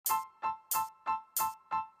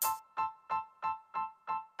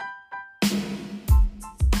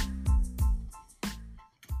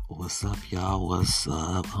What's up, y'all? What's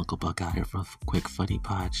up? Uncle Buck out here from Quick Funny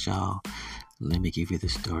Pod, y'all. Let me give you the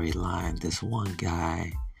storyline. This one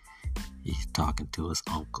guy, he's talking to his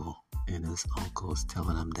uncle, and his uncle is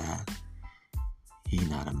telling him that he's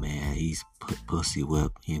not a man. He's pussy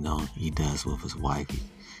whip, he does with his wife. He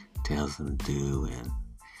tells him to do, and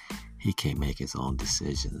he can't make his own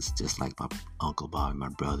decisions, just like my Uncle Bobby, my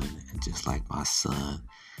brother, and just like my son.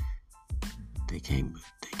 They can't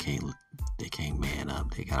man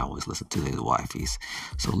up. They gotta always listen to their wifeys.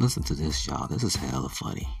 So listen to this, y'all. This is hella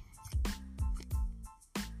funny.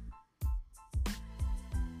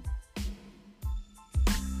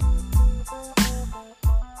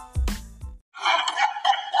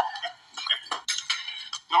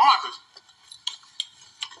 Now, Marcus,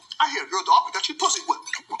 I hear your dog got your pussy whipped.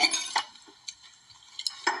 Why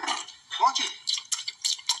don't you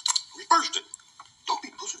reverse it? Don't be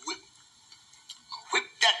pussy whipped. Whip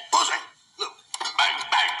that pussy. Look. Bang,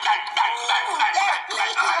 bang, bang, bang, bang, bang,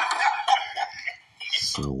 bang, bang.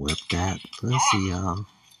 So whip that pussy, y'all.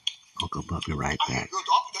 Uncle Buck be right back.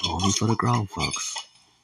 Only for the grown folks.